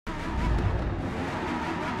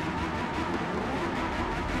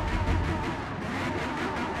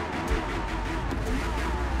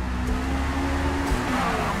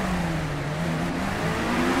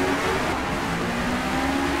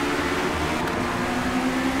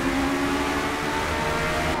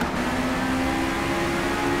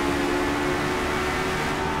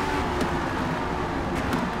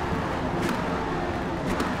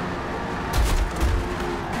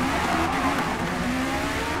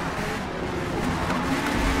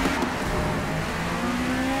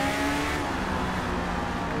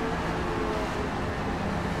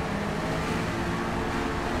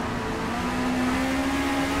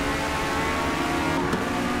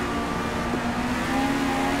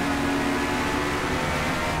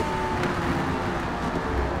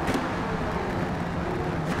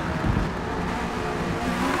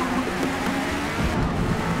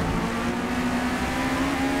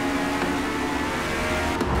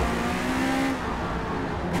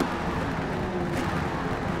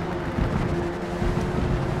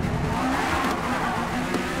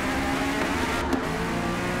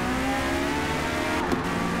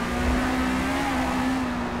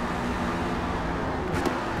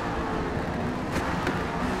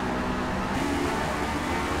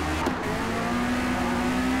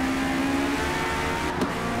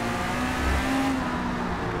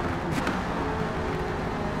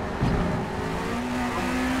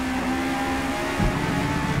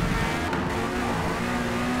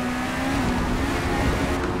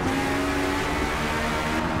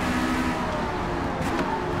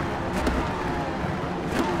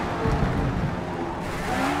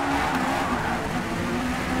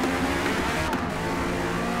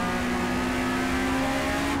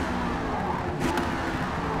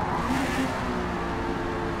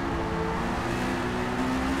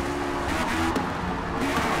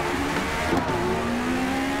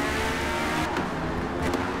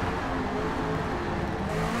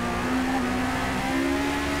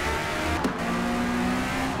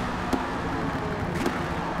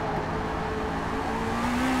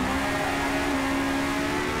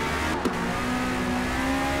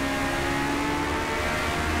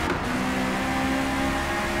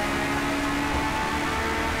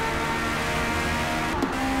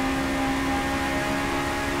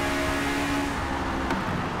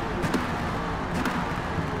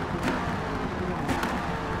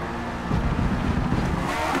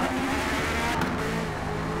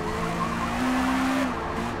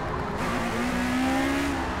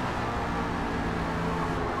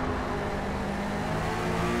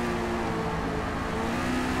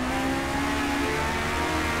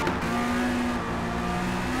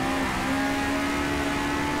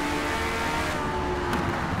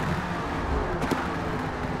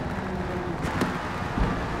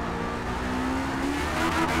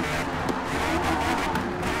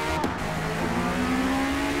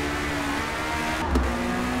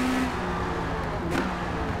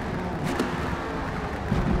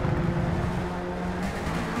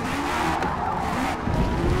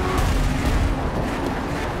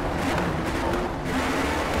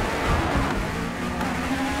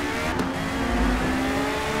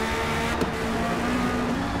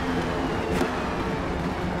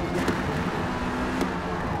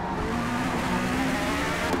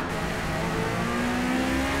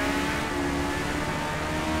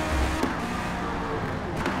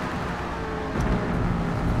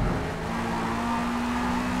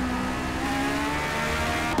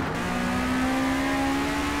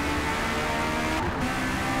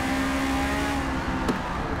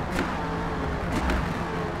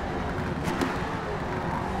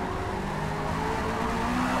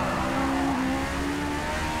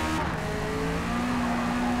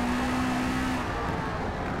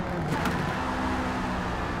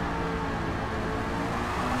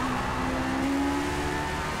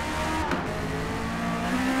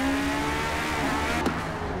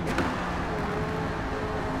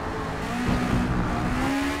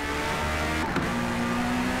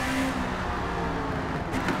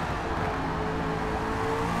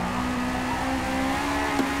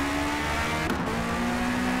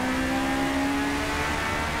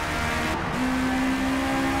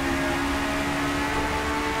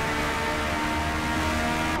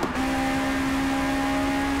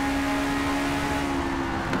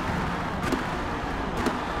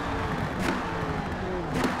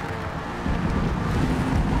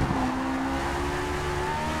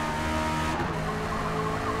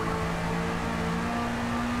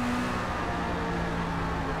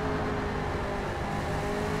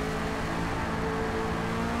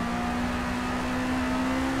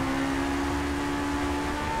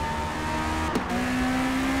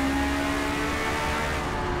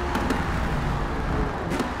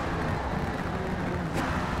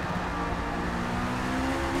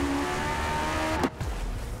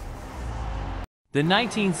The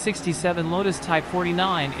 1967 Lotus Type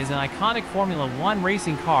 49 is an iconic Formula One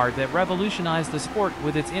racing car that revolutionized the sport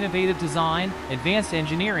with its innovative design, advanced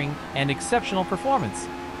engineering, and exceptional performance.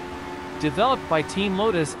 Developed by Team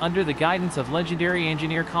Lotus under the guidance of legendary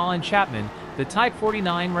engineer Colin Chapman, the Type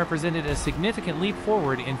 49 represented a significant leap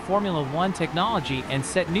forward in Formula One technology and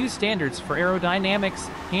set new standards for aerodynamics,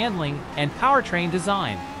 handling, and powertrain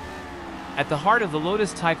design. At the heart of the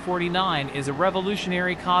Lotus Type 49 is a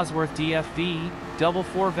revolutionary Cosworth DFV double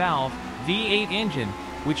 4-valve V8 engine,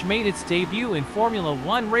 which made its debut in Formula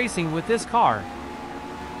One racing with this car.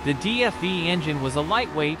 The DFV engine was a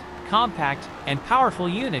lightweight, compact, and powerful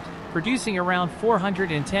unit, producing around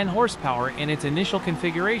 410 horsepower in its initial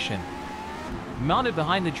configuration. Mounted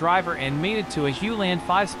behind the driver and mated to a Hewland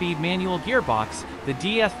 5-speed manual gearbox, the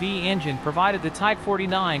DFV engine provided the Type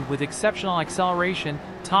 49 with exceptional acceleration,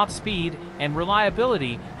 top speed, and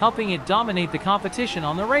reliability, helping it dominate the competition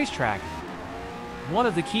on the racetrack. One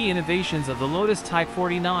of the key innovations of the Lotus Type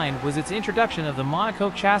 49 was its introduction of the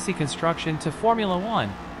monocoque chassis construction to Formula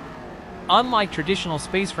One. Unlike traditional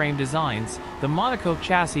spaceframe designs, the monocoque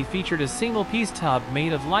chassis featured a single-piece tub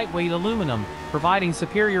made of lightweight aluminum, providing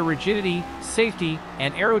superior rigidity, safety,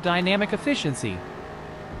 and aerodynamic efficiency.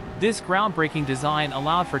 This groundbreaking design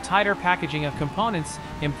allowed for tighter packaging of components,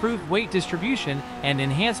 improved weight distribution, and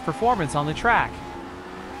enhanced performance on the track.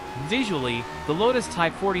 Visually, the Lotus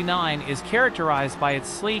Type 49 is characterized by its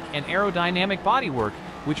sleek and aerodynamic bodywork,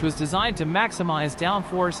 which was designed to maximize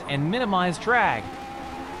downforce and minimize drag.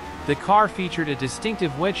 The car featured a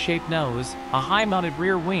distinctive wedge-shaped nose, a high-mounted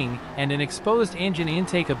rear wing, and an exposed engine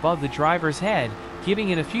intake above the driver's head, giving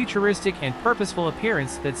it a futuristic and purposeful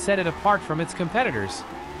appearance that set it apart from its competitors.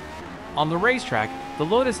 On the racetrack, the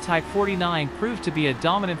Lotus Type 49 proved to be a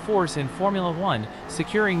dominant force in Formula One,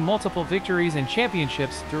 securing multiple victories and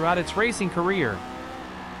championships throughout its racing career.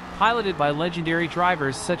 Piloted by legendary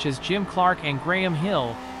drivers such as Jim Clark and Graham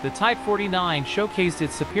Hill, the Type 49 showcased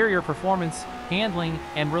its superior performance, handling,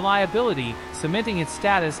 and reliability, cementing its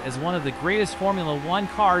status as one of the greatest Formula One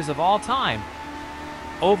cars of all time.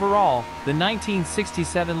 Overall, the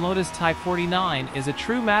 1967 Lotus Type 49 is a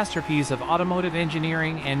true masterpiece of automotive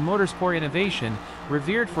engineering and motorsport innovation,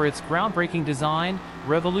 revered for its groundbreaking design,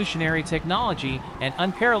 revolutionary technology, and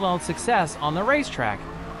unparalleled success on the racetrack.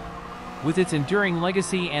 With its enduring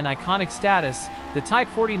legacy and iconic status, the Type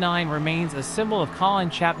 49 remains a symbol of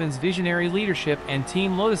Colin Chapman's visionary leadership and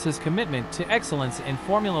Team Lotus's commitment to excellence in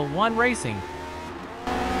Formula One racing.